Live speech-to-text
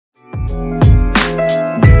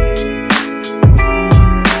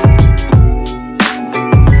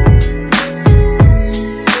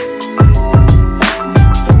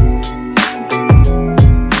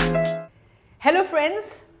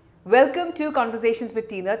Conversations with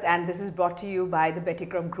Tinat, and this is brought to you by the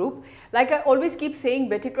Betikram Group. Like I always keep saying,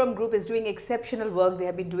 Betikram Group is doing exceptional work. They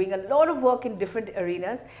have been doing a lot of work in different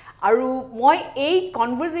arenas. Aru moi ei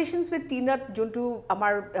Conversations with Tinat juntu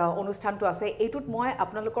amar onusthan to ase etut moi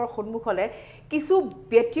apnalokor khonmukhole kisu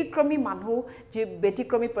betikrami manhu je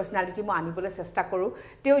betikrami personality mo anibole chesta koru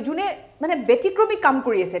teo june mane betikrami kam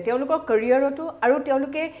kori ase teolokor career oto aru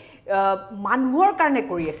teoluke manhuor karne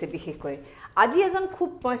kori ase bikhekoi aji ejon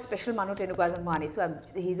khub special manu tenuka ejon mo anisu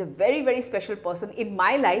he is a very special person in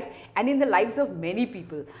my life and in the lives of many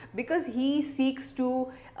people because he seeks to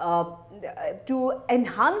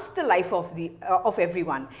enhance the life of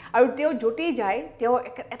everyone aru teo jote jai teo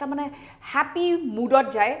eta mane happy moodot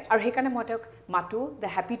jai aru hekane moi tek matu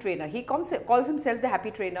the happy trainer he calls himself the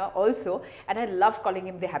happy trainer also and I love calling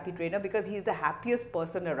him the happy trainer because he is the happiest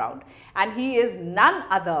person around and he is none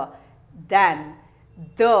other than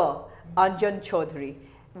the Anjan Chowdhury.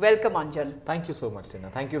 Welcome, Anjan. Thank you so much, Tina.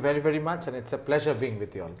 Thank you very much, and it's a pleasure being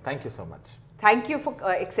with you all. Thank you so much. Thank you for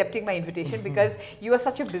accepting my invitation because you are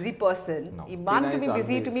such a busy person. No, Iman to be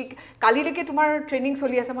busy to me. Kali leke tumhar training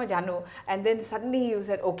soli asa ma jano, and then suddenly you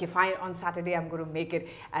said, okay, fine, on Saturday I'm going to make it,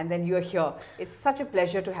 and then you are here. It's such a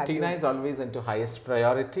pleasure to have you. Tina is always into highest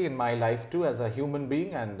priority in my life too as a human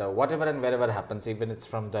being, and whatever and wherever happens, even it's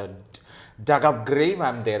from the dug up grave,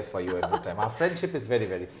 I'm there for you every time. Our friendship is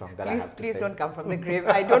very strong. That please don't come from the grave.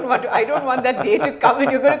 I don't want that day to come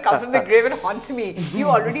and you're going to come from the grave and haunt me. You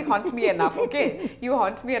already haunt me enough. Okay, you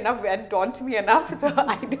haunt me enough and taunt me enough, so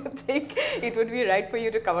I don't think it would be right for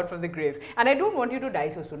you to come out from the grave. And I don't want you to die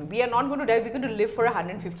so soon. We are not going to die. We're going to live for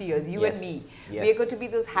 150 years, you and me. Yes. We are going to be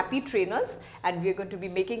those happy trainers, and we are going to be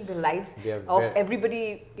making the lives of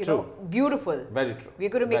everybody, you know, beautiful. Very true. We're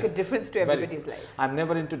going to make a difference to everybody's life. I'm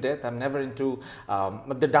never into death. I'm never into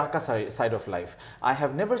the darker side of life. I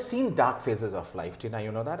have never seen dark phases of life, Tina.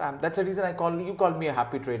 You know that. That's the reason you call me a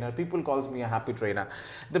happy trainer. People calls me a happy trainer.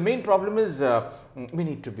 The main problem is we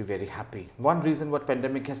need to be very happy. One reason what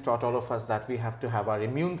pandemic has taught all of us that we have to have our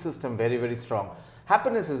immune system very strong.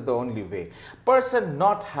 Happiness is the only way. Person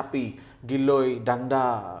not happy, giloi,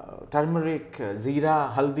 danda, turmeric,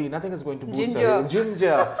 zira, haldi, nothing is going to boost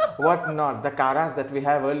ginger, what not. The karas that we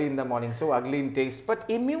have early in the morning, so ugly in taste. But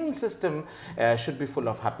immune system should be full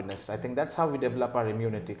of happiness. I think that's how we develop our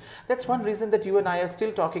immunity. That's one reason that you and I are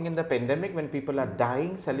still talking in the pandemic when people are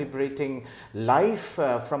dying, celebrating life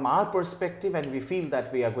from our perspective, and we feel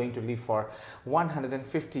that we are going to live for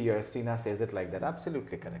 150 years. Tina says it like that.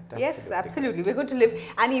 Absolutely correct. Yes, absolutely. We're going to live,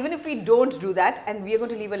 and even if we don't do that, and we are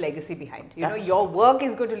going to leave a legacy behind. You know, your work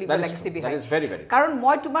is going to leave a legacy behind. That is very Karon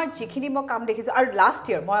moi tumar jikhini mo kaam dekhisu ar last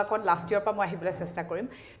year pa moi ahibole chesta korim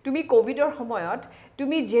tumi covid or homoyot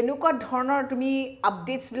tumi jenuka dhornor tumi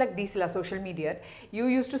updates bilak disila social media you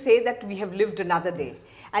used to say that we have lived another day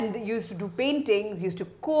and you used to do paintings, you used to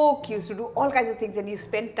cook, you used to do all kinds of things, and you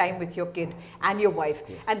spent time with your kid and your wife,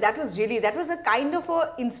 and that was a kind of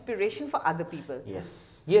a inspiration for other people.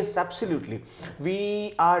 Yes, absolutely.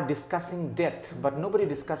 We are discussing death, but nobody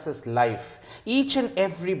discusses life. Each and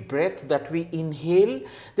every breath that we inhale,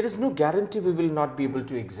 there is no guarantee we will not be able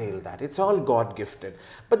to exhale that. It's all God gifted.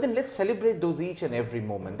 But then let's celebrate those each and every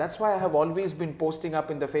moment. That's why I have always been posting up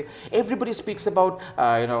in the face. Everybody speaks about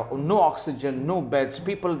no oxygen, no beds,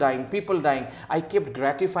 people dying. I kept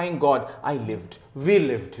gratifying God. I lived. We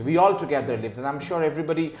lived. We all together lived. And I'm sure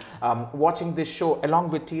everybody watching this show along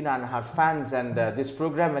with Tina and her fans and this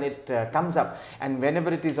program when it comes up and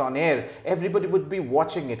whenever it is on air, everybody would be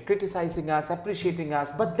watching it, criticizing us, appreciating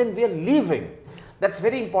us, but then we are leaving. That's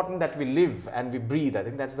very important that we live and we breathe. I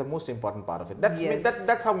think that's the most important part of it.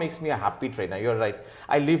 That's how makes me a happy trainer. You're right.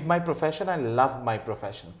 I live my profession. I love my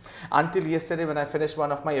profession. Until yesterday when I finished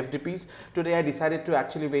one of my FDPs, today I decided to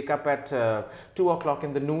actually wake up at 2 o'clock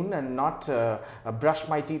in the noon and not brush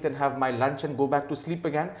my teeth and have my lunch and go back to sleep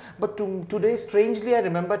again. But today, strangely, I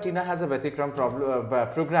remember Tina has a Betikram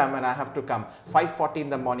program and I have to come. 5:40 in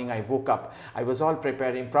the morning, I woke up. I was all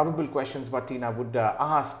preparing probable questions what Tina would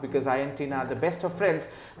ask because I and Tina are the best of friends,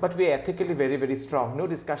 but we are ethically very strong. No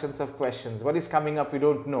discussions of questions. What is coming up, we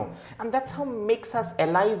don't know. And that's how makes us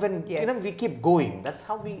alive and we keep going. That's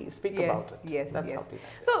how we speak about it. That's how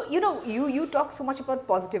so, you talk so much about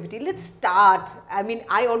positivity. Let's start. I mean,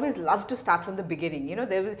 I always love to start from the beginning. You know,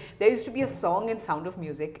 there used to be a song in Sound of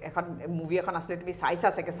Music. A movie to be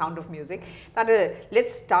like a Sound of Music. That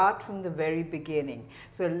let's start from the very beginning.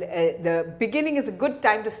 So the beginning is a good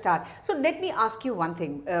time to start. So let me ask you one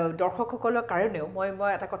thing. মই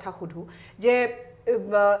এটা কথা সুধো যে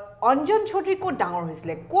অঞ্জন চৌধুৰী ক'ত ডাঙৰ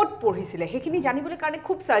হৈছিলে ক'ত পঢ়িছিলে সেইখিনি জানিবলৈ কাৰণে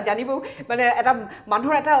খুব জানিব মানে এটা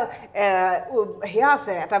মানুহৰ এটা হেয়া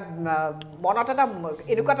আছে এটা মনত এটা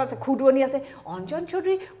এনেকুৱা এটা আছে খুদুৱনি আছে অঞ্জন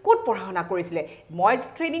চৌধুৰী ক'ত পঢ়া শুনা কৰিছিলে মই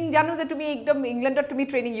ট্ৰেইনিং জানো যে তুমি একদম ইংলেণ্ডত তুমি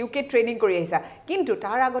ট্ৰেইনিং ইউকে ট্ৰেইনিং কৰি আহিছা কিন্তু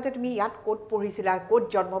তাৰ আগতে তুমি ইয়াত ক'ত পঢ়িছিলা ক'ত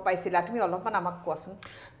জন্ম পাইছিলা তুমি অলপমান আমাক কোৱাচোন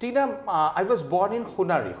Tina, I was born in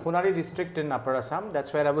Khunari district in Upper Assam.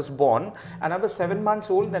 That's where I was born. And I was 7 months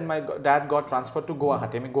old. Then my dad got transferred to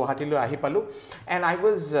Guwahati. I Guwahati lo ahi palu. And I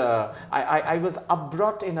was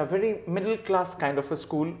brought in a very middle class kind of a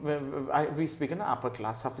school. We speak in upper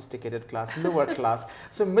class, sophisticated class, lower class.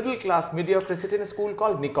 So middle class, mediocrity in a school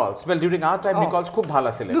called Nichols. Well, during our time, Nichols khub bhal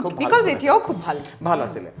asile. Nichols etio khub bhal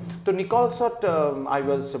asile. So Nichols I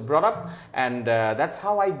was brought up, and that's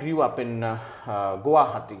how I grew up in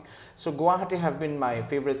Guwahati. So Guwahati has been my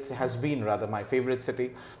favorite city.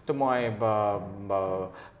 To my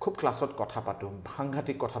khub classot kotha patu,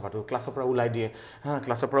 bhanghati kotha patu, class opera ulai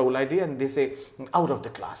die, and they say out of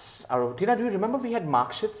the class. Tina, do you remember we had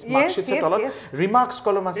mark sheets? Yes. Remarks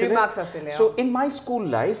column asile. Remarks asile. So in my school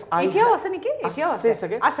life,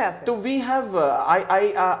 So we have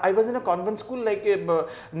I was in a convent school like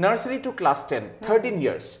nursery to class 10, 13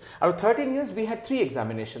 years. Our 13 years we had 3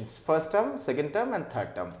 examinations, first term, second term and third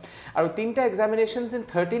term. Our 3 examinations in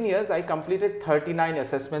 13 years, I completed 39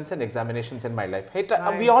 assessments and examinations in my life.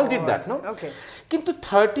 We all did that, no? Okay. Kintu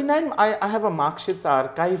 39, I have a mark sheets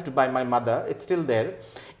archived by my mother. It's still there.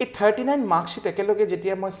 A 39 mark sheet ekeloge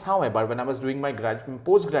jetia moi sao ebar when I was doing my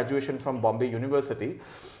post graduation from Bombay University.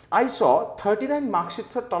 I saw 39 mark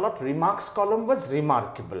sheets for tolat remarks column was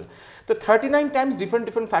remarkable. So 39 times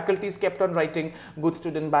different faculties kept on writing good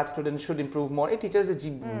student, bad student, should improve more. A teachers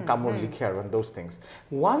kamor likhe and those things.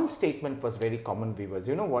 One statement was very common, viewers.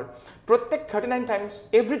 You know what? Protect 39 times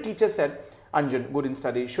every teacher said Anjan, good in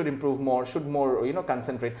study, should improve more, should more,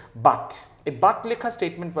 concentrate. But a but likha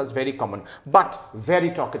statement was very common, but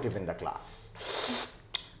very talkative in the class.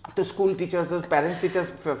 To school teachers, parents teachers,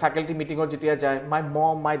 faculty meeting or jetia jai, my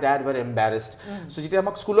mom, my dad were embarrassed. So jetia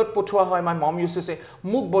amak schoolot pothua hoy, my mom used to say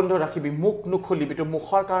muk bondo rakhibi, muk nukholibi, to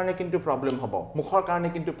mukhar karone kintu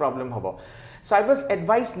problem hobo. So I was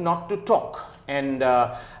advised not to talk, and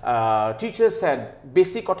teachers said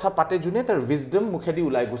basic kotha pate june tar wisdom mukhedi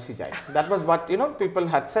ulai gusi jai. That was what people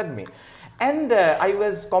had said me. And I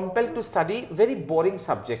was compelled to study very boring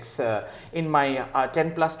subjects in my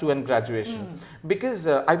 10+2 and graduation because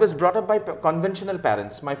I was brought up by conventional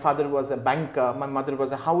parents. My father was a banker, my mother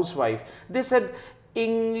was a housewife. They said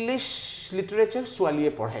English literature swaliye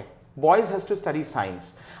porhe. Boys has to study science.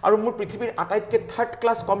 Aru mur prithibir ataitke third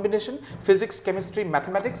class combination physics, chemistry,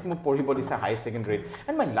 mathematics mur porhibo dise high secondary,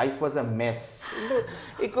 and my life was a mess.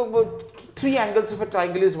 3 angles of a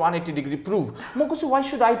triangle is 180 degree, prove. Mokusu, why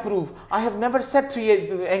should I prove? I have never said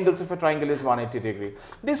 3 angles of a triangle is 180 degree.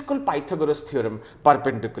 This is called Pythagoras theorem,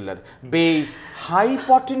 perpendicular, base,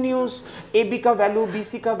 hypotenuse, AB ka value,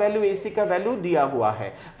 BC ka value, AC ka value diya hua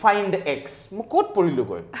hai, find x. Mo kot porilu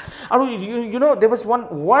goy. Aru there was one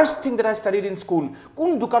worst thing that I studied in school.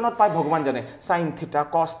 Kun dukanot pai bhagwan jane, sin theta,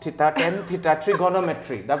 cos theta, tan theta,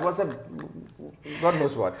 trigonometry. That was a God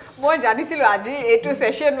knows what. Moi janisilu aji A2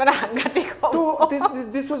 session mane hangati ko. So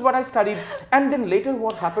this was what I studied, and then later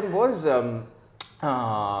what happened was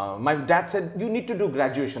my dad said you need to do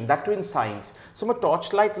graduation, that too in science. So my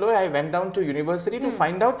torchlight low, I went down to university to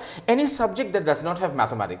find out any subject that does not have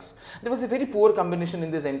mathematics. There was a very poor combination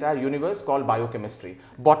in this entire universe called biochemistry,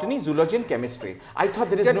 botany, zoology and chemistry. I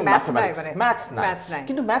thought there is no mathematics. Maths nai.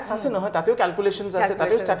 Kintu maths ase nohoy, tateo calculations ase,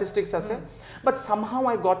 tateo statistics ase. But somehow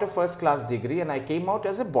I got a first class degree and I came out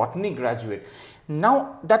as a botany graduate.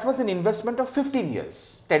 Now that was an investment of 15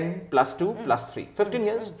 years, 10 plus 2 plus 3, 15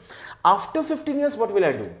 years. After 15 years, what will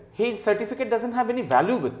I do? His certificate doesn't have any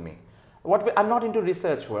value with me. I'm not into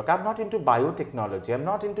research work, I'm not into biotechnology, I'm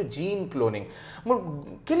not into gene cloning.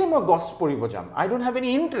 I don't have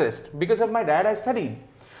any interest. Because of my dad, I studied.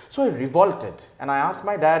 So I revolted and I asked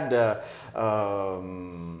my dad,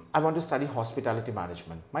 I want to study hospitality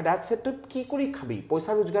management. My dad said, "Tu ki kori khabi?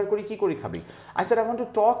 Poisa rojgar kori ki kori khabi?" I said, "I want to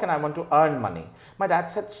talk and I want to earn money." My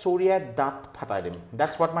dad said, "Surya dat phataidim."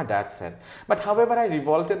 That's what my dad said. But however, I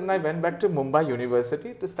revolted and I went back to Mumbai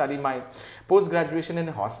University to study my post-graduation in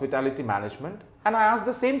hospitality management. And I asked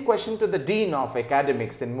the same question to the Dean of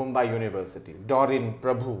Academics in Mumbai University, Dorin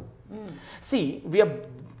Prabhu. See,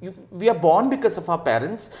 we are born because of our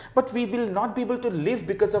parents, but we will not be able to live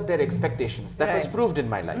because of their expectations. That was proved in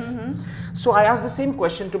my life. So I asked the same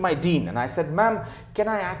question to my dean and I said, "Ma'am, can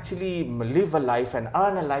I actually live a life and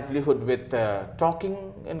earn a livelihood with talking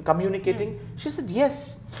and communicating?" She said, "Yes."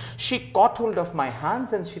 She caught hold of my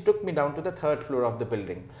hands and she took me down to the 3rd floor of the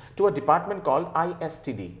building to a department called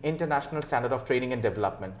ISTD, International Standard of Training and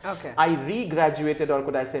Development. Okay. I re-graduated, or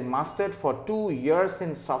could I say mastered, for 2 years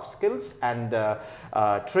in soft skills and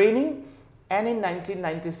training. And in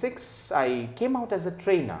 1996, I came out as a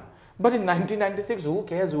trainer. But in 1996, who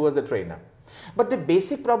cares who was a trainer? But the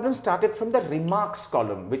basic problem started from the remarks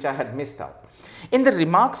column, which I had missed out. In the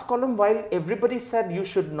remarks column, while everybody said you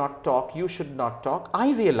should not talk,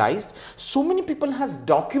 I realized so many people has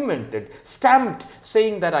documented, stamped,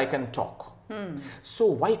 saying that I can talk. So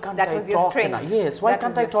why can't I talk? Yes, why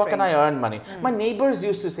can't I talk and I earn money? My neighbors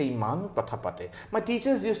used to say, Iman kotha pate. My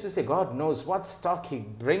teachers used to say, God knows what stock he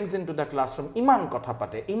brings into the classroom. Iman kotha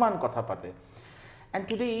pate, Iman kotha pate. And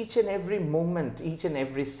today, each and every moment, each and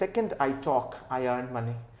every second I talk, I earn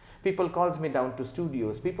money. People calls me down to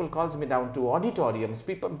studios, people calls me down to auditoriums.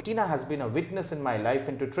 Tina has been a witness in my life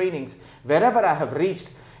into trainings. Wherever I have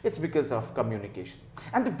reached, it's because of communication.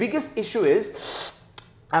 And the biggest issue is,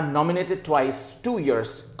 I'm nominated twice, 2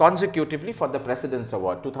 years consecutively for the President's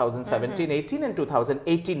Award, 2017-18 and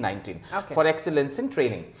 2018-19 for excellence in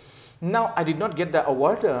training. Now, I did not get the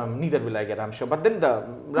award, neither will I get, I'm sure. But then the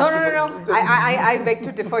No. I beg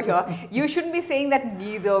to differ here. You shouldn't be saying that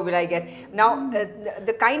neither will I get. Now,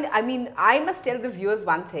 I must tell the viewers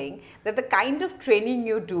one thing, that the kind of training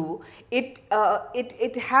you do, it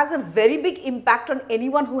has a very big impact on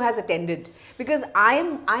anyone who has attended. Because I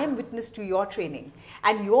am witness to your training,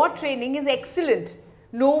 and your training is excellent.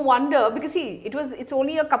 No wonder, because see, it's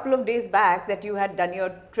only a couple of days back that you had done your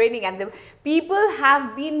training, and the people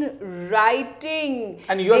have been writing.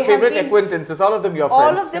 And your favorite acquaintances, all of them your friends.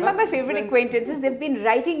 All of them are my favorite acquaintances. They've been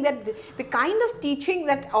writing that the kind of teaching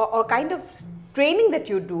that or kind of training that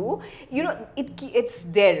you do, you know, it's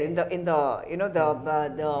there in the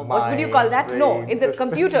what would you call that? No, in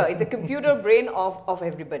the computer brain of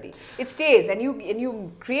everybody. It stays, and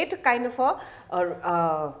you create a kind of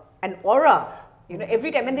an aura. You know,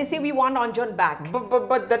 every time, and they say we want Anjan back.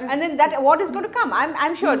 But that is... And then that award is going to come.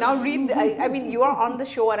 I'm sure. Now read, I mean, you are on the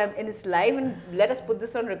show and it's live, and let us put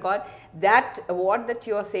this on record. That award that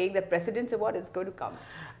you are saying, the President's Award, is going to come.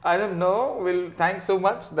 I don't know. Well, thanks so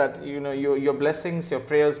much that, you know, your blessings, your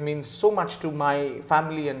prayers mean so much to my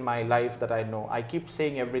family and my life that I know. I keep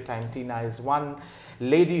saying every time, Tina is one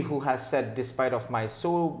lady who has said, despite of my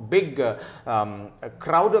so big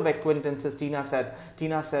crowd of acquaintances, Tina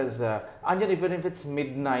says, Anjan, even if it's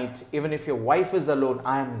midnight, even if your wife is alone,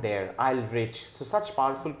 I am there, I'll reach. So such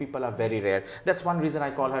powerful people are very rare. That's one reason I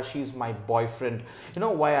call her, she's my boyfriend. You know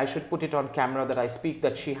why I should put it on camera that I speak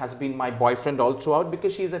that she has been my boyfriend all throughout?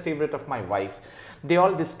 Because she's a favorite of my wife. They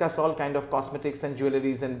all discuss all kind of cosmetics and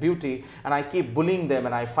jewelries and beauty, and I keep bullying them,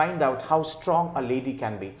 and I find out how strong a lady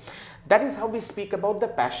can be. That is how we speak about the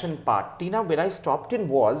passion part. Tina, where I stopped in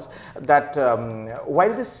was that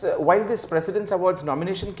while this President's Awards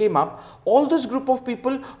nomination came up, all those group of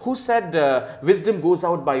people who said wisdom goes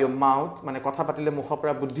out by your mouth, mane kotha patile mukha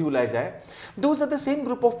pora buddhi ulai jay, those are the same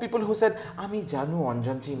group of people who said, Ami janu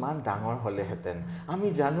Anjan ji iman dangor hole heten, Ami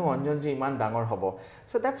janu Anjan ji iman dangor hobo.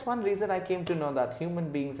 So that's one reason I came to know that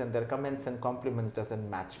human beings and their comments and compliments doesn't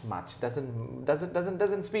match much,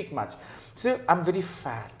 doesn't speak much. So I'm very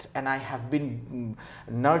fat, and I have been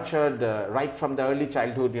nurtured right from the early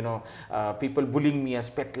childhood, you know, people bullying me as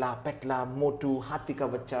petla, motu, hati ka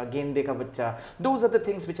bachcha, gende ka bachcha. Those are the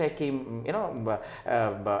things which I came, you know,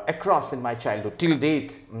 across in my childhood. Till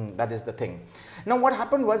date, that is the thing. Now what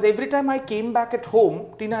happened was, every time I came back at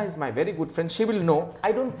home, Tina is my very good friend, she will know,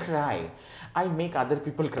 I don't cry. I make other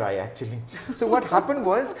people cry actually. So what happened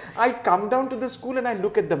was, I come down to the school and I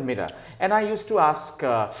look at the mirror, and I used to ask,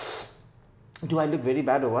 do I look very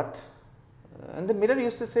bad or what? And the mirror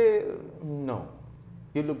used to say, no,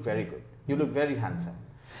 you look very good, you look very handsome.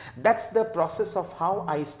 That's the process of how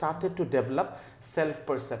I started to develop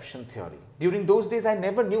self-perception theory. During those days, I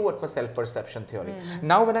never knew what was self-perception theory.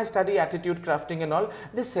 Now when I study attitude crafting and all,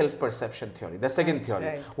 this self-perception theory, the second theory.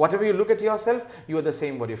 Right. Whatever you look at yourself, you are the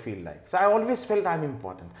same what you feel like. So I always felt I'm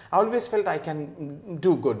important. I always felt I can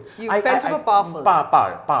do good. You felt you were powerful.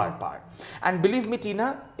 Power. And believe me,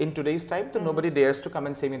 Tina, in today's time, nobody dares to come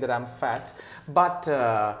and say me that I'm fat. But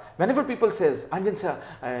whenever people says, Anjan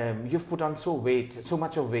sir, you've put on so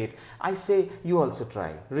much of weight, I say, you also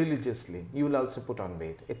try religiously. You will also put on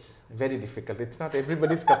weight. It's very difficult. It's not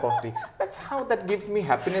everybody's cup of tea. That's how that gives me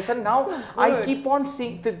happiness. And now so I keep on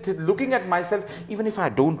seeing, looking at myself, even if I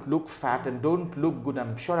don't look fat and don't look good,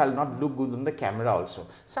 I'm sure I'll not look good on the camera also.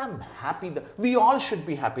 So I'm happy. We all should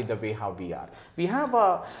be happy the way how we are. We have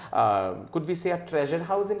a could we say, a treasure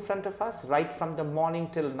house in front of us. Right from the morning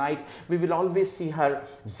till night, we will always see her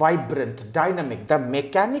vibrant, dynamic. The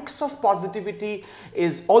mechanics of positivity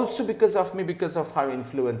is also because of me, because of her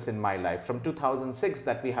influence in my life from 2006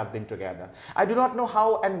 that we have been together. I do not know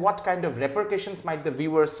how and what kind of repercussions might the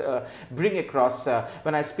viewers bring across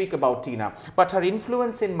when I speak about Tina, but her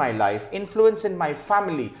influence in my life, influence in my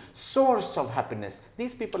family, source of happiness,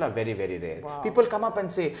 these people are very, very rare. Wow. People come up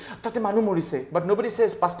and say, Tate Manu Mori se, but nobody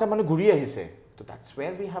says, Pasta Manu Guriya hi se. So that's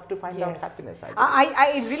where we have to find out happiness.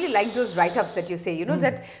 I really like those write-ups that you say, you know,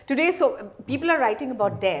 that today people are writing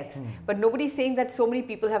about death, but nobody's saying that so many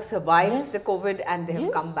people have survived the COVID and they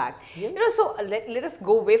have come back. You know, so let us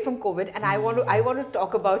go away from COVID, and I want to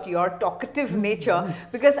talk about your talkative nature,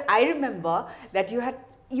 because I remember that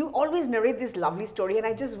you always narrate this lovely story, and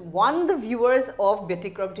I just want the viewers of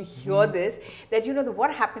Betikram to hear this, that you know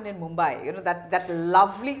what happened in Mumbai, you know, that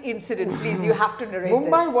lovely incident. Please, you have to narrate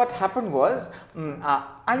Mumbai, this. what happened was,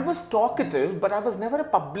 I was talkative, but I was never a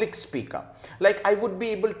public speaker. Like, I would be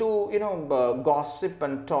able to, you know, gossip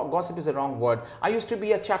and talk. Gossip is a wrong word. I used to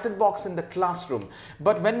be a chatterbox in the classroom,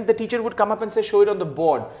 but when the teacher would come up and say, show it on the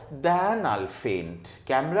board, then I'll faint.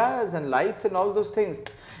 Cameras and lights and all those things,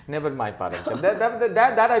 never my part.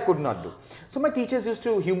 That I could not do. So my teachers used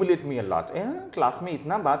to humiliate me a lot. Class mein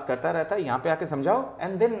itna baat karta rehta hai, yahan pe aake samjhao.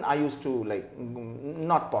 And then I used to, like,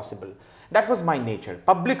 not possible. That was my nature.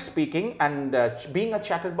 Public speaking and being a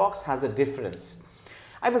chatterbox has a difference.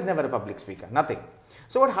 I was never a public speaker, nothing.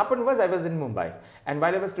 So what happened was, I was in Mumbai, and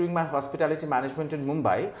while I was doing my hospitality management in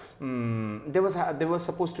Mumbai, there was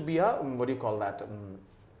supposed to be a, what do you call that?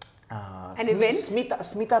 An event?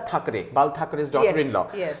 Smita Thakre, Bal Thakre's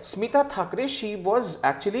daughter-in-law. Yes. Smita Thakre, she was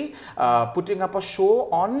actually putting up a show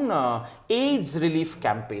on AIDS relief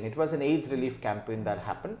campaign. It was an AIDS relief campaign that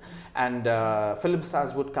happened, and film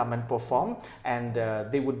stars would come and perform, and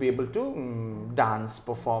they would be able to dance,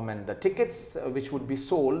 perform, and the tickets which would be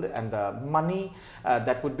sold and the money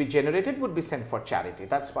that would be generated would be sent for charity.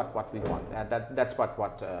 That's what we want. That's what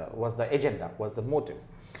was the agenda, was the motive.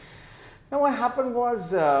 Now what happened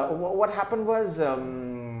was,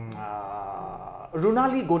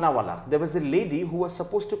 Runali Gonawala, there was a lady who was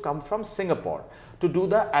supposed to come from Singapore to do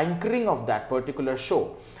the anchoring of that particular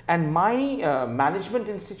show, and my management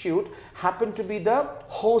institute happened to be the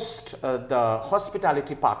host, the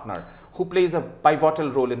hospitality partner, who plays a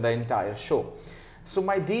pivotal role in the entire show. So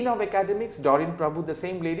my Dean of Academics, Doreen Prabhu, the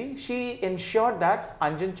same lady, she ensured that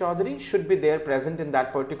Anjan Chowdhury should be there present in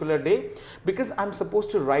that particular day, because I'm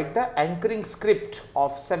supposed to write the anchoring script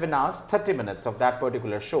of 7 hours, 30 minutes of that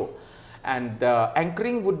particular show. And the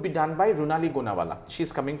anchoring would be done by Runali Gonawala.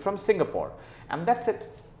 She's coming from Singapore, and that's it.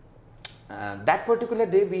 That particular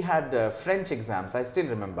day we had French exams. I still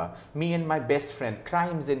remember, me and my best friend,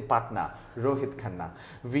 crimes in Patna, Rohit Khanna,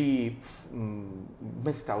 we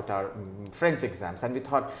missed out our French exams, and we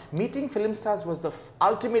thought meeting film stars was the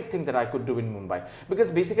ultimate thing that I could do in Mumbai, because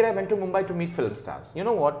basically I went to Mumbai to meet film stars. You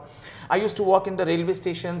know what, I used to walk in the railway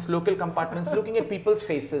stations, local compartments, looking at people's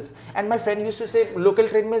faces, and my friend used to say, local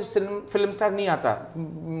train mein film star nahi aata,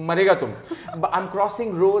 marega tum. But I'm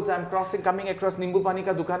crossing roads, coming across Nimbu Pani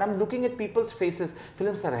ka dukan, I'm looking at people's faces,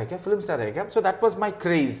 film star hai kya, film star hai kya? So that was my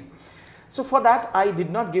craze. So for that, I did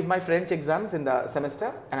not give my French exams in the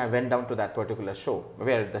semester, and I went down to that particular show,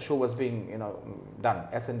 where the show was being, you know, done,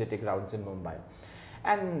 SNDT grounds in Mumbai.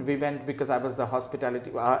 And we went because I was the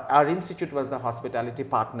hospitality, our institute was the hospitality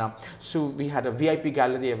partner. So we had a VIP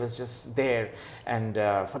gallery, I was just there, and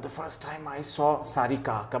for the first time I saw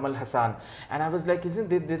Sarika, Kamal Hassan, and I was like, isn't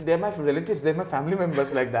they're my relatives, they're my family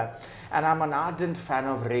members, like that. And I'm an ardent fan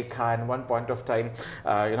of Rekha, and one point of time,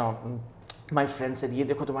 you know, my friend said, ye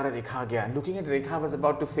dekho tumhara Rekha aa gaya. And looking at Rekha, I was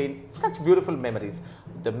about to faint. Such beautiful memories.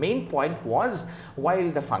 The main point was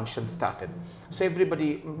while the function started. So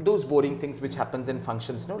everybody, those boring things which happens in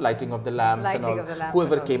functions, no, lighting of the lamps and all,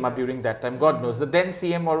 whoever came up during that time, God knows, the then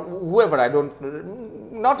CM or whoever, I don't,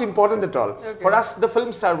 not important at all. Okay. For us, the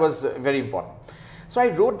film star was very important. So I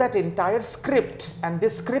wrote that entire script, and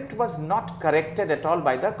this script was not corrected at all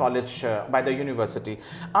by the college, by the university,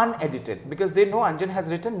 unedited, because they know Anjan has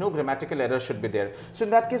written, no grammatical error should be there. So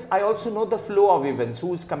in that case, I also know the flow of events,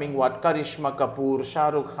 who's coming what, Karishma Kapoor,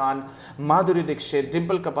 Shah Rukh Khan, Madhuri Dixit,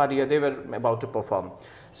 Dimple Kapadia, they were about to perform.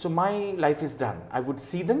 So my life is done. I would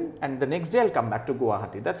see them, and the next day I'll come back to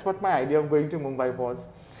Guwahati. That's what my idea of going to Mumbai was.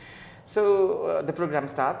 So the program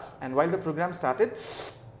starts, and while the program started,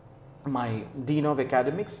 my Dean of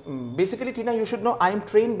Academics. Basically, Tina, you should know I am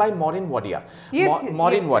trained by Maureen Wadia. Yes,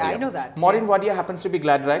 Maureen Wadia. I know that. Maureen Wadia happens to be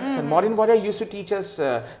Glad Rags, and Maureen Wadia used to teach us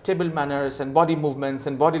table manners and body movements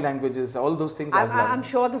and body languages, all those things. I'm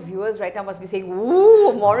sure the viewers right now must be saying,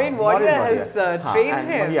 "Ooh, Maureen Wadia has trained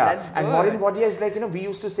him." Yeah, That's and good. Maureen Wadia is like, we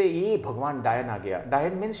used to say, "Hey, Bhagwan, Dayan aa gaya."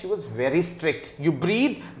 Dayan means she was very strict. You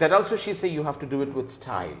breathe, that also she say you have to do it with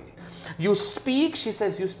style. You speak, she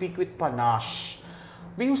says you speak with panache.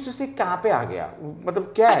 We used to say, "Kahan pe aa gaya?"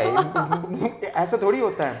 मतलब क्या है? ऐसा थोड़ी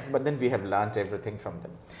होता है. But then we have learnt everything from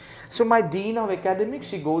them. So my Dean of Academics,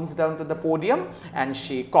 she goes down to the podium and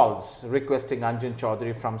she calls, requesting Anjan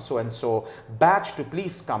Chowdhury from so-and-so batch to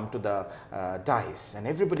please come to the dais. And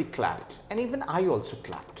everybody clapped. And even I also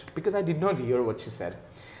clapped because I did not hear what she said.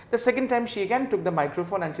 The second time she again took the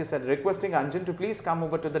microphone and she said, requesting Anjan to please come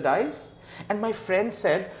over to the dais. And my friend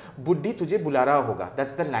said, "Buddhi tujhe bula raha hoga."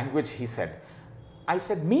 That's the language he said. I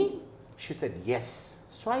said, "Me?" She said, "Yes."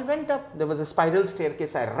 So I went up. There was a spiral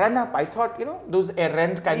staircase. I ran up. I thought, those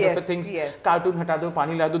errand kind of things. Yes. Cartoon hata do,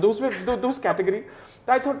 pani la do. Those category.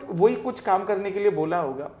 So I thought, wohi kuch kaam karne ke liye bola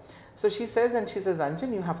hoga. So she says,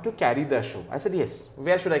 "Anjan, you have to carry the show." I said, "Yes."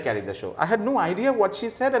 "Where should I carry the show?" I had no idea what she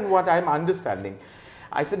said and what I am understanding.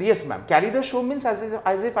 I said, "Yes, ma'am." Carry the show means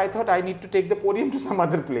as if I thought I need to take the podium to some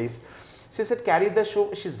other place. She said, "Carry the show."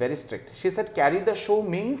 She's very strict. She said, "Carry the show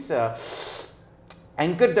means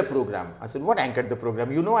anchored the program." I said, "What anchored the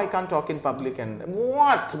program? You know I can't talk in public." And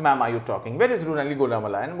 "What, ma'am, are you talking? Where is Runali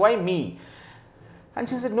Gonawala and why me?"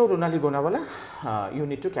 And she said, "No, Runali Gonawala, you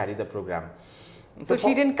need to carry the program." So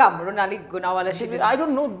she didn't come, Runali Gunawala. She didn't. I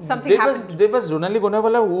don't know. Something happened. There was Runali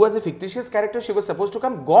Gonawala who was a fictitious character. She was supposed to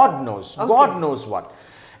come. God knows. Okay. God knows what.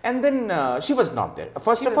 And then she was not there.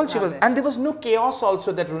 First of all, she was, there. and there was no chaos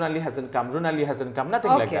also that Runali hasn't come,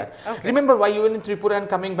 nothing like that. Okay. Remember why you were in Tripura and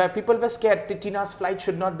coming back, people were scared. Tina's flight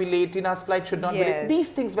should not be late, Tina's flight should not be late. These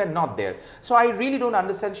things were not there. So I really don't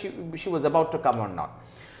understand she was about to come or not.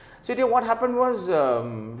 So what happened was,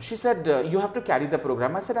 she said, "You have to carry the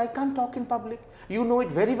program." I said, "I can't talk in public. You know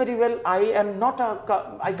it very, very well.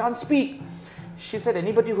 I can't speak." She said,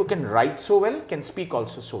 "Anybody who can write so well can speak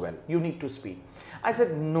also so well. You need to speak." I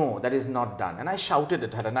said, "No, that is not done." And I shouted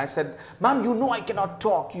at her and I said, "Ma'am, you know I cannot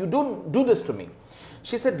talk. You don't do this to me."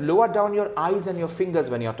 She said, "Lower down your eyes and your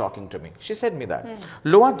fingers when you're talking to me." She said me that.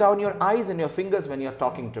 "Lower down your eyes and your fingers when you're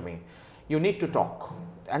talking to me. You need to talk."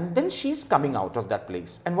 And then she's coming out of that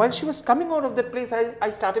place. And while she was coming out of that place, I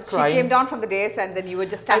started crying. She came down from the dais and then you were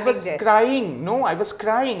just standing there. I was crying. No, I was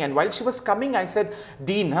crying. And while she was coming, I said,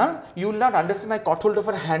 "Dean, you will not understand." I caught hold of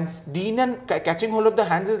her hands. Dean and catching hold of the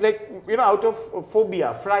hands is like, out of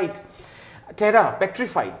phobia, fright, terror,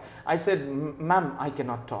 petrified. I said, "Ma'am, I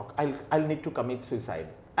cannot talk. I'll need to commit suicide."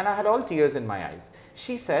 And I had all tears in my eyes.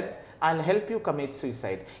 She said, "I'll help you commit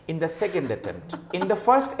suicide in the second attempt. In the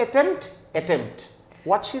first attempt.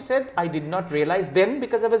 What she said, I did not realize then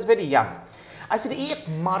because I was very young. I said, "Ek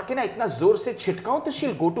maar ke na itna zor se chitkaun to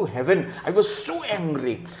she'll go to heaven." I was so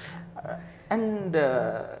angry. And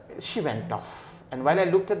she went off. And while I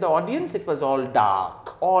looked at the audience, it was all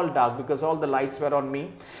dark because all the lights were on me.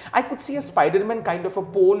 I could see a Spider-Man kind of a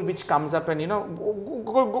pole which comes up and,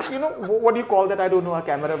 what do you call that? I don't know, a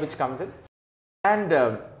camera which comes in. And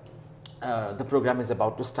the program is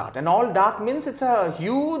about to start. And all dark means it's a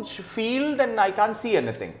huge field and I can't see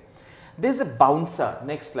anything. There's a bouncer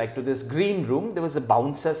next, like to this green room. There was a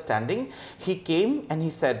bouncer standing. He came and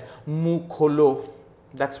he said, "Muh kholo."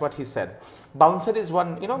 That's what he said. Bouncer is one,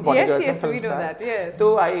 bodyguards and film we know stars. that, yes. So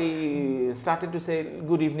I started to say,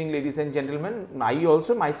 "Good evening, ladies and gentlemen." I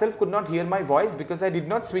also myself could not hear my voice because I did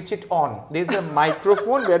not switch it on. There's a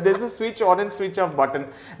microphone where there's a switch on and switch off button.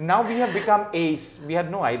 Now we have become ace. We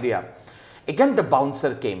had no idea. Again the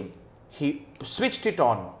bouncer came. He switched it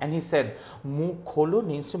on and he said, "Muh kholo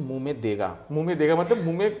means muh mein dega." Muh mein dega matlab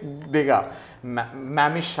muh mein dega.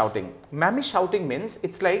 Ma'am is shouting. Ma'am is shouting means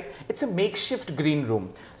it's a makeshift green room.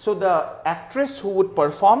 So the actress who would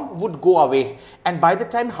perform would go away, and by the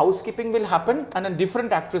time housekeeping will happen and a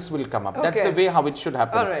different actress will come up. Okay. That's the way how it should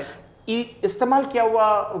happen. All right. इस्तेमाल किया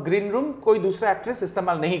हुआ green room कोई दूसरा actress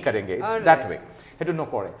इस्तेमाल नहीं करेंगे. It's that way. I don't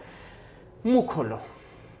know करे. मुंह खोलो.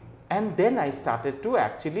 And then I started to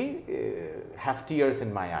actually have tears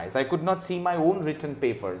in my eyes. I could not see my own written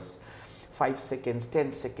papers. 5 seconds,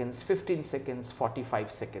 10 seconds, 15 seconds,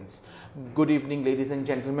 45 seconds. "Good evening, ladies and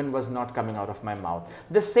gentlemen" was not coming out of my mouth.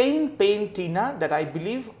 The same pain, Tina, that I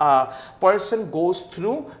believe a person goes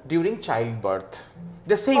through during childbirth.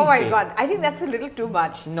 The same Oh my pain. God, I think that's a little too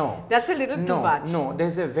much. No. That's a little too much. No,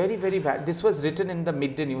 there's a very, very bad. This was written in the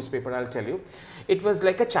midday newspaper, I'll tell you. It was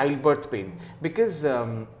like a childbirth pain because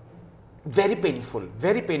Very painful,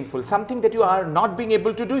 very painful. Something that you are not being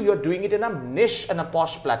able to do, you are doing it in a niche and a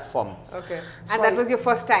posh platform. Okay. So And that was your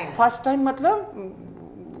first time? First time, matlab?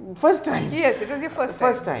 First time. Yes, it was your first time.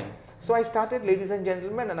 First time. So I started, ladies and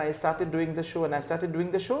gentlemen, and I started doing the show,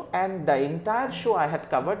 and the entire show I had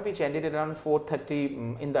covered, which ended at around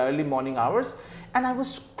 4:30 in the early morning hours, and I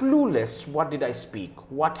was clueless. What did I speak?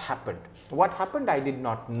 What happened? What happened? I did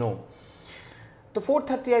not know. The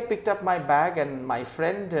 4:30 I picked up my bag and my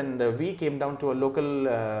friend, and we came down to a local,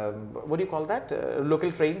 what do you call that?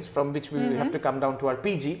 Local trains from which we have to come down to our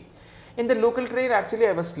PG. In the local train, actually,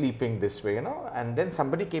 I was sleeping this way, you know, and then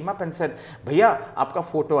somebody came up and said, "Bhaiya, aapka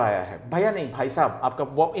photo aaya hai." Bhaiya nahi, bhai sahab,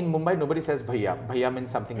 aapka, in Mumbai, nobody says bhaiya. Bhaiya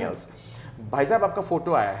means something else. Bhai sahab, aapka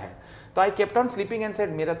photo aaya hai. So I kept on sleeping and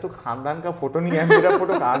said, "Mera to khandan ka photo nahi hai, mera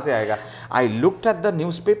photo kahan se aayega?" I looked at the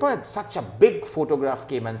newspaper, such a big photograph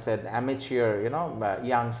came and said, "Amateur, you know,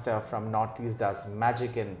 youngster from Northeast does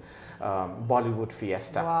magic in Bollywood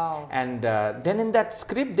fiesta." Wow. And then in that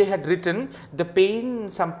script they had written the pain,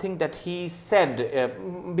 something that he said,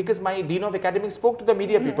 because my Dean of Academics spoke to the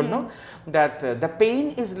media people, no, that the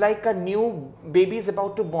pain is like a new baby is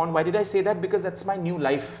about to born. Why did I say that? Because that's my new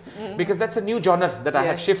life, because that's a new genre that I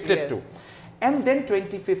have shifted to. And then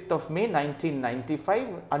 25th of May 1995,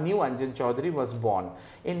 a new Anjan Chowdhury was born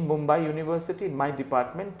in Mumbai University in my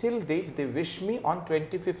department. Till date, they wish me on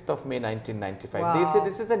 25th of May 1995. Wow. They say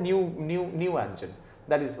this is a new Anjan.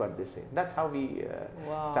 That is what they say. That's how we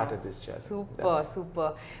started this journey. Super,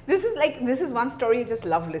 super. This is one story I just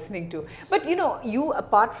love listening to. But you know, you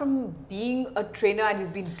apart from being a trainer and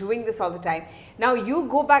you've been doing this all the time, now you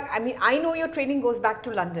go back. I mean, I know your training goes back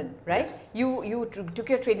to London, right? Yes. You took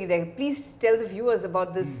your training there. Please tell the viewers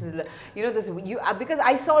about this. You know, because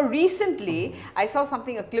I saw recently, I saw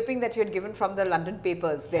something, a clipping that you had given from the London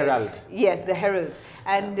papers there. Herald. Yes, the Herald,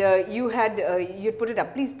 and you put it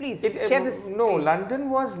up. Please share this. No, please. London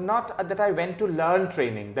was not that I went to learn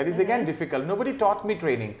training. That is again difficult. Nobody taught me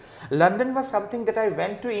training. London was something that I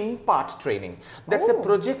went to impart training. That's a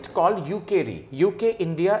project called UKRI, UK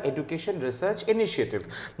India Education Research Initiative.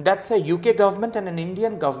 That's a UK government and an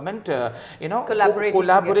Indian government,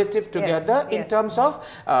 collaborative together in terms of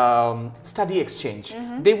study exchange.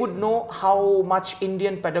 They would know how much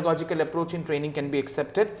Indian pedagogical approach in training can be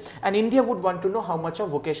accepted, and India would want to know how much of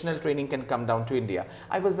vocational training can come down to India.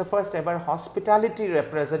 I was the first ever hospitality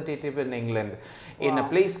representative in England in a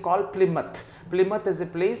place called Plymouth. Plymouth is a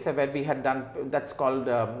place where we had done, that's called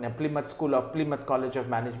Plymouth College of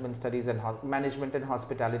Management Studies and Management and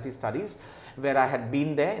Hospitality Studies, where I had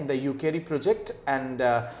been there in the UKRI project, and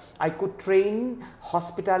I could train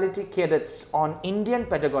hospitality cadets on Indian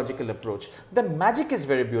pedagogical approach. The magic is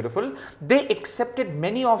very beautiful. They accepted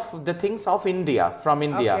many of the things of India, from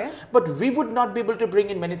India, but we would not be able to bring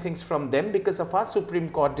in many things from them because of our Supreme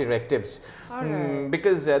Court directives.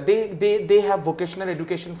 Because they have vocational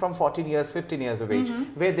education from 14 years, 15 years of age,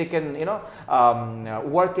 where they can, you know,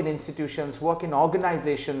 work in institutions, work in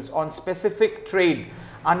organizations on specific trade.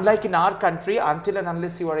 Unlike in our country, until and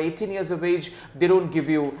unless you are 18 years of age, they don't give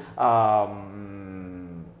you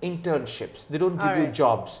internships, they don't give you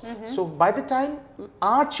jobs. So by the time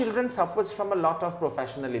our children suffers from a lot of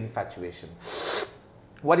professional infatuation.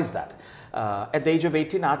 What is that? At the age of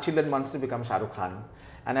 18, our children wants to become Shah Rukh Khan.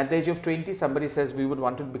 And at the age of 20, somebody says, we would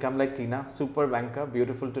want to become like Tina, super banker,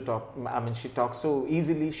 beautiful to talk. I mean, she talks so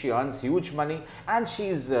easily, she earns huge money, and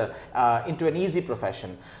she's into an easy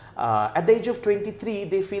profession. At the age of 23,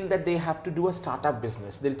 they feel that they have to do a startup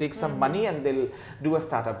business. They'll take some money and they'll do a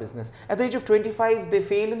startup business. At the age of 25, they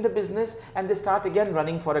fail in the business and they start again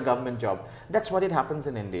running for a government job. That's what it happens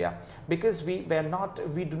in India, because we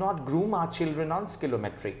do not groom our children on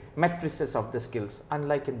skillometry, matrices of the skills,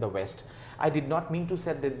 unlike in the West. I did not mean to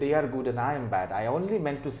say that they are good and I am bad. I only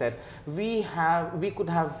meant to say we could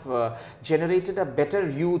have generated a better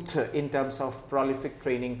youth in terms of prolific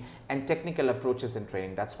training and technical approaches in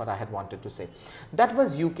training. That's what I had wanted to say. That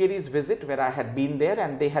was UKRI's visit, where I had been there,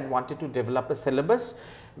 and they had wanted to develop a syllabus,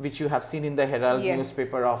 which you have seen in the Herald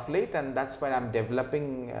newspaper of late, and that's why I'm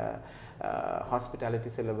developing hospitality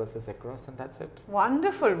syllabuses across, and that's it.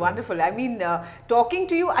 Wonderful, wonderful. I mean, talking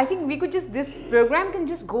to you, I think we could just, this program can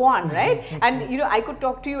just go on, right? And you know, I could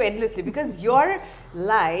talk to you endlessly, because your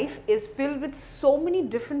life is filled with so many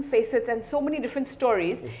different facets and so many different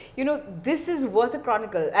stories. You know, this is worth a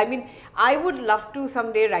chronicle. I mean, I would love to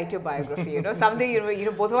someday write your biography, you know, someday, you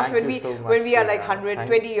know, both of us, when we are like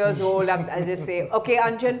 120 years old, I'll just say, okay,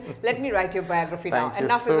 Anjan, let me write your biography now.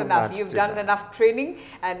 Enough is enough. You've done enough training,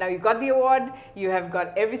 and now you got the award, you have got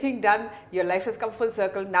everything done, your life has come full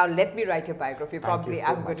circle. Now let me write your biography. Probably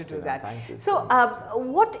I'm going to do that. Thank you so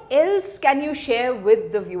what else can you share with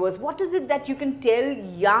the viewers? What is it that you can tell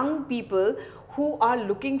young people who are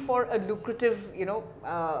looking for a lucrative,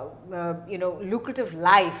 lucrative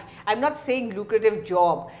life? I'm not saying lucrative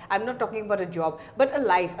job. I'm not talking about a job, but a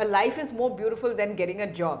life. A life is more beautiful than getting a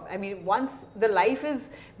job. I mean, once the life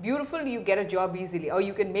is beautiful, you get a job easily, or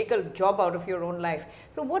you can make a job out of your own life.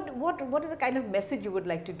 So what is the kind of message you would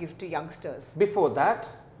like to give to youngsters? Before that,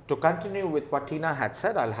 to continue with what Tina had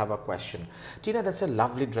said, I'll have a question. Tina, that's a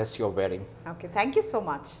lovely dress you're wearing. Okay, thank you so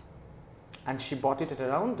much. And she bought it at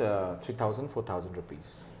around 3,000, 4,000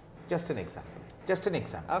 rupees. Just an example. Just an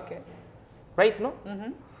example. Okay. Right, no?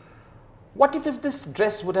 What if this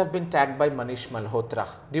dress would have been tagged by Manish Malhotra?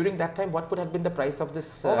 During that time, what would have been the price of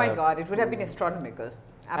this? Oh my God, it would have been astronomical.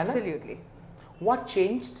 Absolutely. What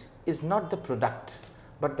changed is not the product,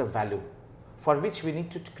 but the value, for which we need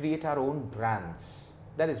to create our own brands.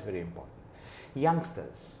 That is very important.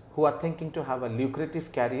 Youngsters who are thinking to have a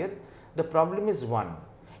lucrative career, the problem is one.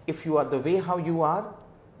 If you are the way how you are,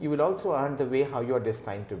 you will also earn the way how you are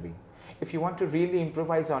destined to be. If you want to really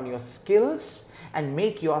improvise on your skills and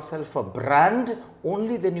make yourself a brand,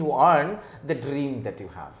 only then you earn the dream that you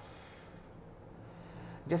have.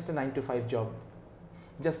 Just a 9-to-5 job,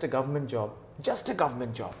 just a government job,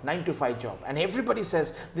 9-to-5 job, and everybody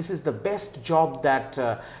says this is the best job that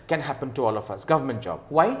can happen to all of us, government job.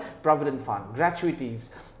 Why? Provident fund,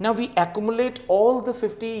 gratuities. Now we accumulate all the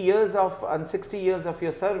 50 years of and 60 years of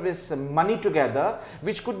your service money together,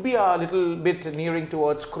 which could be a little bit nearing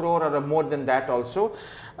towards crore or more than that also.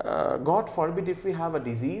 God forbid if we have a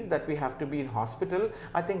disease that we have to be in hospital,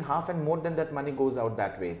 I think half and more than that money goes out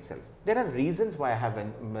that way itself. There are reasons why I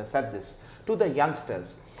haven't said this to the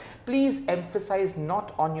youngsters. Please emphasize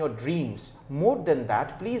not on your dreams. More than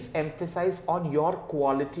that, please emphasize on your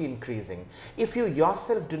quality increasing. If you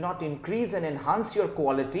yourself do not increase and enhance your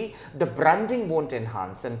quality, the branding won't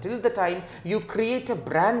enhance. Until the time you create a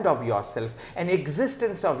brand of yourself, an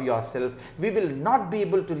existence of yourself, we will not be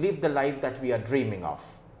able to live the life that we are dreaming of.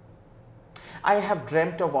 I have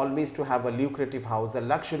dreamt of always to have a lucrative house, a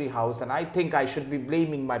luxury house, and I think I should be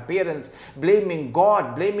blaming my parents, blaming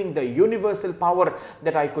God, blaming the universal power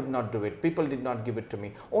that I could not do it. People did not give it to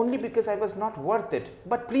me only because I was not worth it.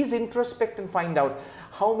 But please introspect and find out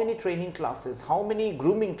how many training classes, how many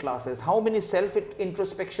grooming classes, how many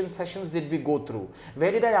self-introspection sessions did we go through?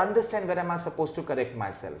 Where did I understand where am I supposed to correct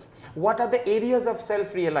myself? What are the areas of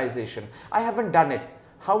self-realization? I haven't done it.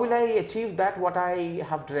 How will I achieve that what I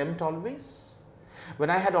have dreamt always? When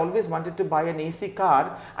I had always wanted to buy an AC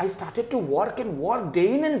car, I started to work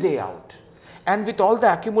day in and day out. And with all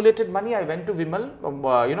the accumulated money, I went to Vimal,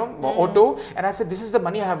 Auto, and I said, this is the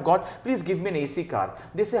money I have got, please give me an AC car.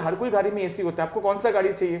 They say, हर कोई गाड़ी में AC होता है, आपको कौन सा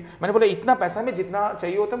गाड़ी चाहिए? मैंने बोला, इतना पैसा में जितना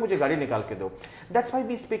चाहिए होता है, मुझे गाड़ी निकाल के दो. That's why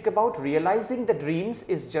we speak about realizing the dreams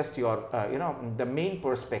is just your, the main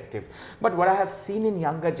perspective. But what I have seen in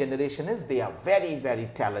younger generation is they are very,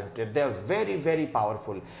 very talented. They are very, very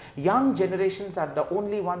powerful. Young generations are the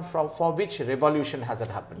only ones for which revolution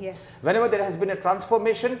hasn't happened. Yes. Whenever there has been a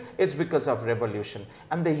transformation, it's because of revolution,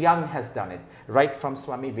 and the young has done it. Right from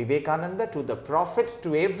Swami Vivekananda to the Prophet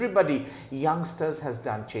to everybody, youngsters has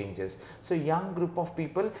done changes. So young group of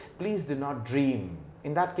people, please do not dream.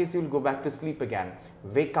 In that case, you will go back to sleep again.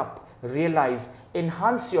 Wake up, realize,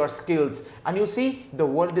 enhance your skills, and you see the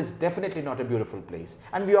world is definitely not a beautiful place,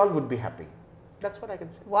 and we all would be happy. That's what I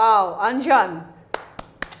can say. Wow, Anjan.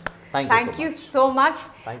 Thank you so much.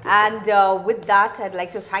 Thank you and so much. With that, I'd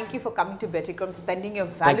like to thank you for coming to Betikram, spending your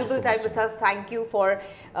valuable time with us. Thank you for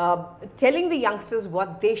telling the youngsters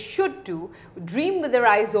what they should do. Dream with their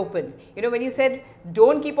eyes open. You know, when you said,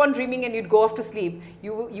 don't keep on dreaming and you'd go off to sleep,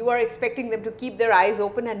 you are expecting them to keep their eyes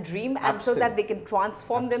open and dream, and so that they can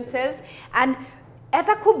transform themselves. And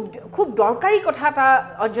এটা খুব দৰকাৰী কথা এটা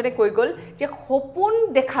অঞ্জনে কৈ গল যে সপোন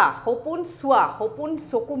দেখা, সপোন সোৱা, সপোন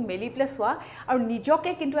চকু মেলি প্লে সোৱা আৰু নিজকে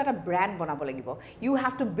কিন্তু এটা ব্র্যান্ড বনাব লাগিব. You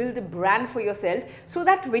have to build a brand for yourself so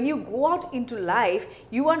that when you go out into life,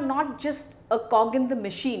 you are not just a cog in the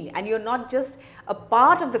machine and you're not just a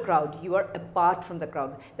part of the crowd, you are apart from the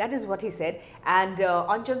crowd. That is what he said. And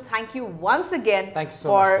Anjan, thank you once again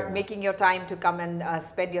for making your time to come and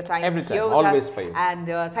spend your time every here time, with always us. For you. And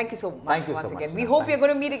thank you so much once again. We hope Thanks. we're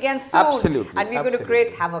going to meet again soon. Absolutely. And we're going to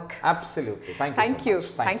create havoc. Absolutely. Thank you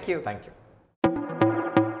so much. Thank you. Thank you.